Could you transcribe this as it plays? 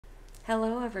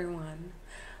Hello, everyone.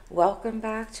 Welcome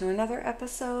back to another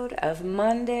episode of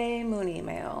Monday Moonie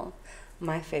Mail,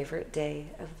 my favorite day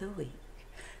of the week.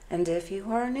 And if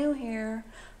you are new here,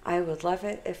 I would love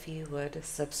it if you would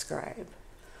subscribe.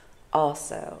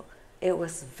 Also, it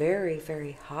was very,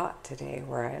 very hot today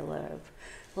where I live,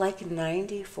 like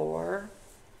 94.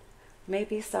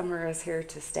 Maybe summer is here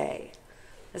to stay.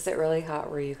 Is it really hot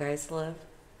where you guys live?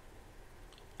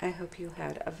 I hope you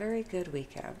had a very good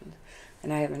weekend,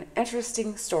 and I have an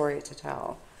interesting story to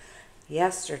tell.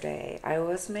 Yesterday, I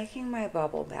was making my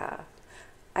bubble bath.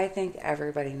 I think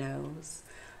everybody knows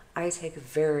I take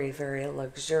very, very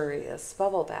luxurious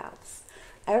bubble baths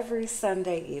every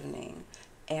Sunday evening,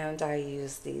 and I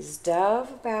use these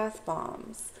Dove bath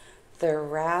bombs. They're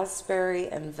raspberry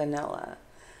and vanilla,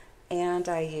 and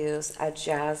I use a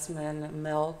jasmine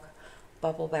milk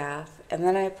bubble bath, and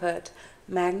then I put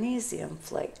magnesium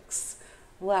flakes.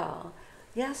 Well,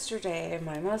 yesterday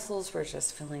my muscles were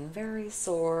just feeling very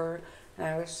sore and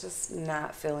I was just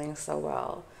not feeling so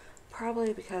well.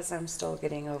 Probably because I'm still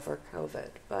getting over COVID,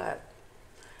 but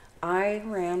I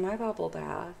ran my bubble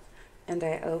bath and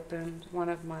I opened one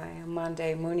of my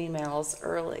Monday Moonie mails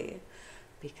early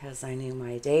because I knew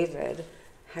my David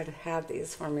had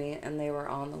these for me and they were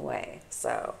on the way.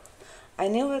 So I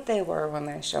knew what they were when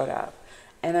they showed up.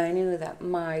 And I knew that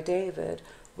my David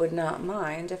would not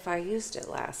mind if I used it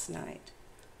last night.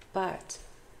 But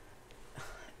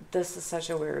this is such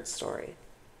a weird story.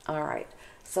 All right.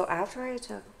 So after I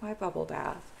took my bubble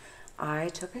bath, I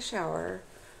took a shower.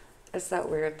 Is that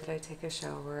weird that I take a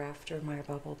shower after my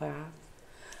bubble bath?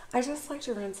 I just like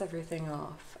to rinse everything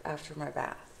off after my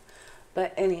bath.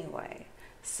 But anyway,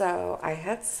 so I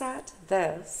had set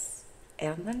this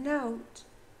and the note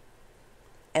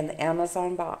and the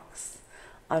Amazon box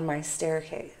on my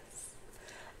staircase.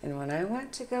 And when I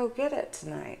went to go get it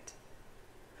tonight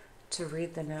to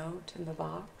read the note in the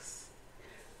box,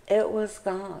 it was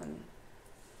gone.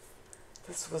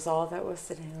 This was all that was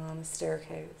sitting on the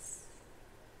staircase.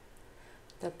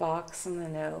 The box and the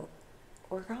note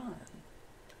were gone.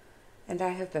 And I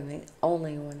have been the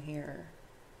only one here,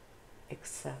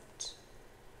 except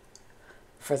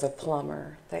for the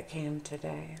plumber that came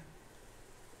today.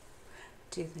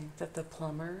 Do you think that the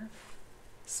plumber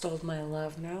stole my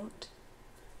love note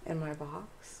in my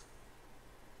box?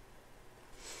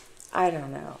 I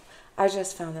don't know. I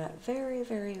just found that very,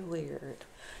 very weird.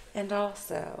 And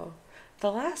also,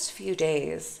 the last few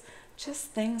days, just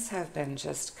things have been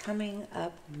just coming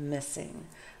up missing.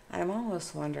 I'm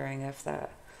almost wondering if the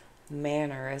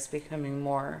manor is becoming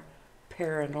more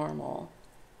paranormal.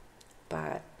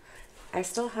 But I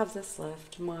still have this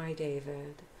left, my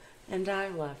David, and I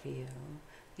love you.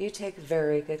 You take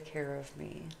very good care of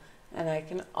me, and I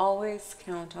can always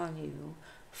count on you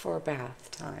for bath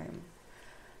time.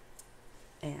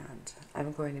 And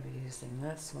I'm going to be using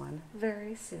this one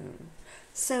very soon.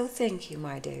 So thank you,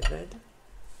 my David.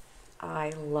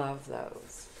 I love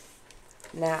those.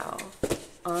 Now,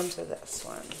 on to this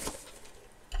one.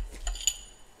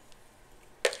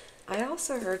 I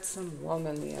also heard some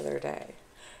woman the other day,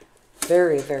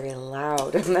 very, very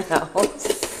loud in the house.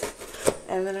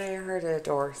 And then I heard a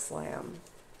door slam.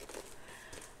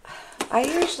 I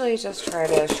usually just try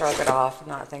to shrug it off and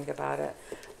not think about it.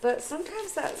 But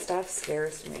sometimes that stuff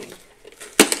scares me.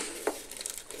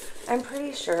 I'm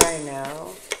pretty sure I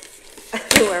know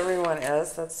who everyone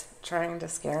is that's trying to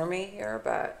scare me here,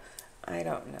 but I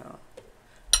don't know.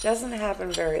 Doesn't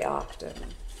happen very often.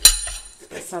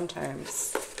 But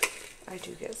sometimes I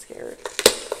do get scared.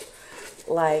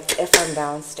 Like if I'm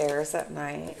downstairs at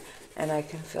night and I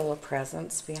can feel a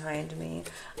presence behind me,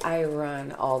 I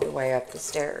run all the way up the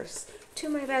stairs to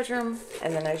my bedroom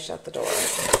and then I shut the door.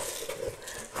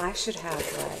 I should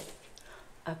have like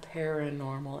a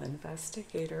paranormal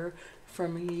investigator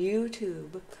from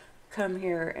YouTube come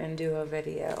here and do a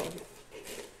video.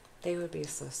 They would be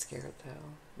so scared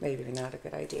though. Maybe not a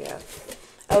good idea.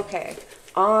 Okay,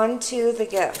 on to the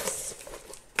gifts.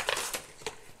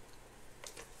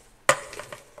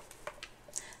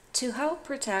 To help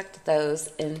protect those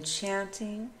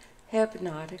enchanting,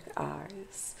 hypnotic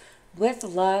eyes, with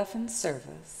love and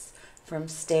service, from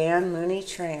Stan Moonie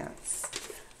Trance.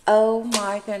 Oh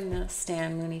my goodness,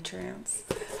 Stan Moonie Trance.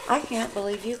 I can't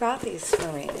believe you got these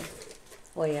for me.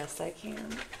 Well, yes, I can,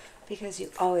 because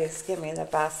you always give me the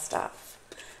best stuff.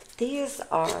 These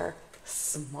are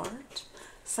smart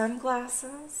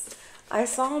sunglasses. I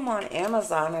saw them on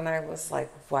Amazon and I was like,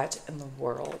 what in the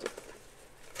world?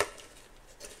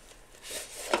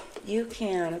 You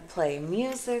can play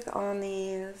music on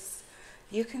these.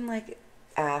 You can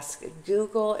ask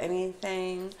Google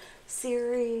anything,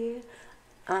 Siri.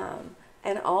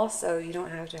 And also, you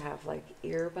don't have to have like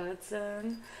earbuds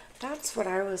in. That's what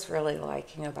I was really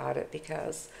liking about it,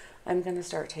 because I'm going to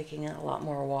start taking a lot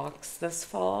more walks this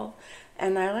fall.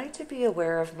 And I like to be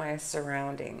aware of my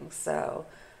surroundings. So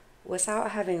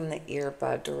without having the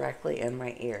earbud directly in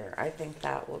my ear, I think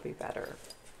that will be better.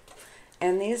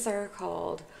 And these are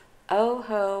called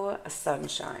Oh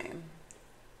Sunshine.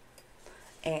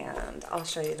 And I'll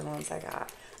show you the ones I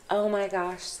got. Oh my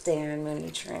gosh, Stan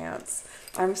Moonie Trance.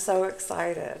 I'm so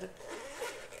excited.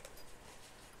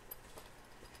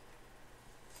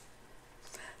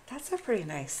 That's a pretty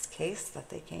nice case that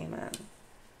they came in.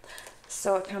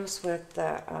 So it comes with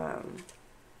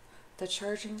the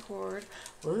charging cord.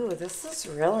 Ooh, this is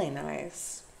really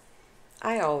nice.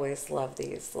 I always love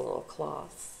these little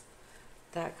cloths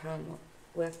that come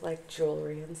with like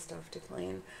jewelry and stuff to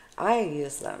clean. I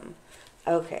use them.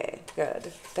 Okay,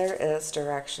 good. There is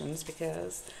directions,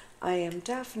 because I am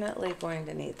definitely going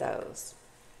to need those.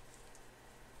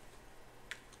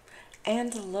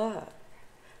 And look,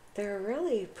 they're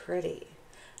really pretty.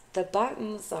 The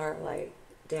buttons are like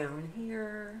down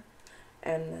here,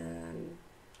 and then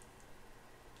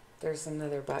there's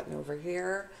another button over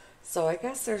here. So I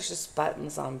guess there's just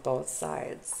buttons on both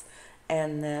sides.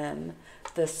 And then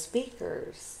the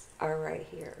speakers are right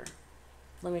here.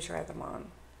 Let me try them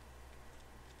on.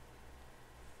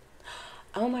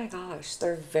 Oh my gosh,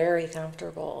 they're very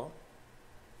comfortable.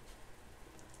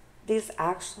 These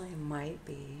actually might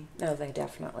be, no, they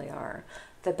definitely are,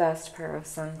 the best pair of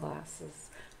sunglasses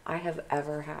I have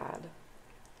ever had.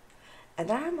 And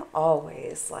I'm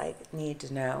always like, need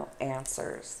to know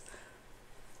answers.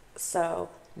 So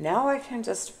now I can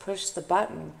just push the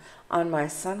button on my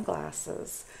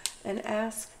sunglasses and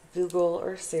ask Google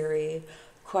or Siri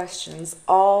questions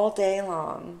all day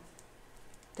long.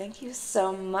 Thank you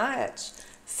so much,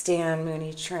 Stan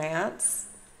Moonie Trance.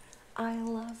 I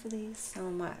love these so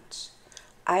much.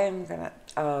 I am gonna,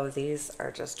 oh, these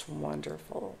are just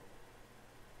wonderful.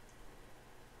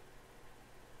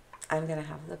 I'm gonna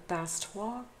have the best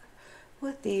walk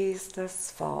with these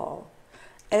this fall.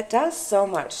 It does so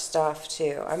much stuff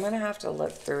too. I'm gonna have to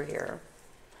look through here.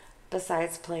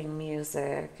 Besides playing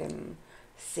music and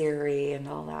Siri and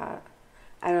all that.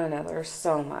 I don't know, there's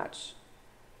so much.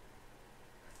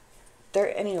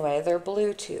 Anyway, they're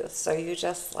Bluetooth, so you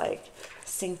just like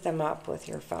sync them up with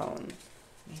your phone.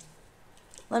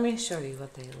 Let me show you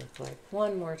what they look like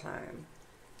one more time.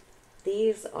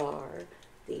 These are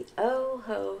the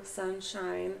Oh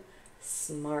Sunshine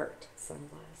Smart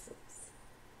Sunglasses.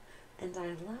 And I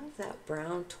love that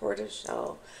brown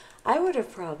tortoiseshell. I would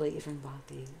have probably even bought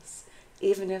these,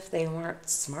 even if they weren't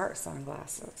smart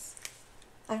sunglasses.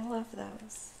 I love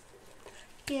those.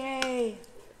 Yay!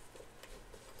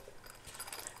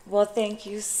 Well, thank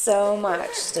you so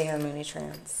much, Stan Moonie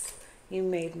Trance. You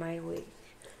made my week.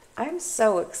 I'm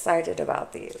so excited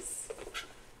about these.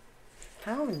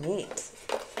 How neat.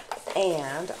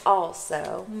 And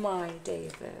also, my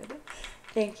David,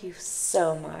 thank you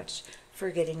so much for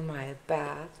getting my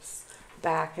baths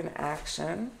back in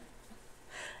action.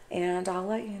 And I'll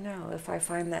let you know if I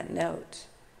find that note.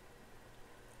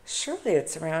 Surely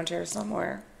it's around here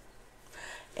somewhere.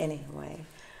 Anyway,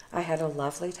 I had a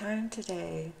lovely time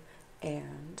today,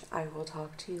 and I will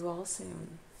talk to you all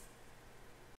soon.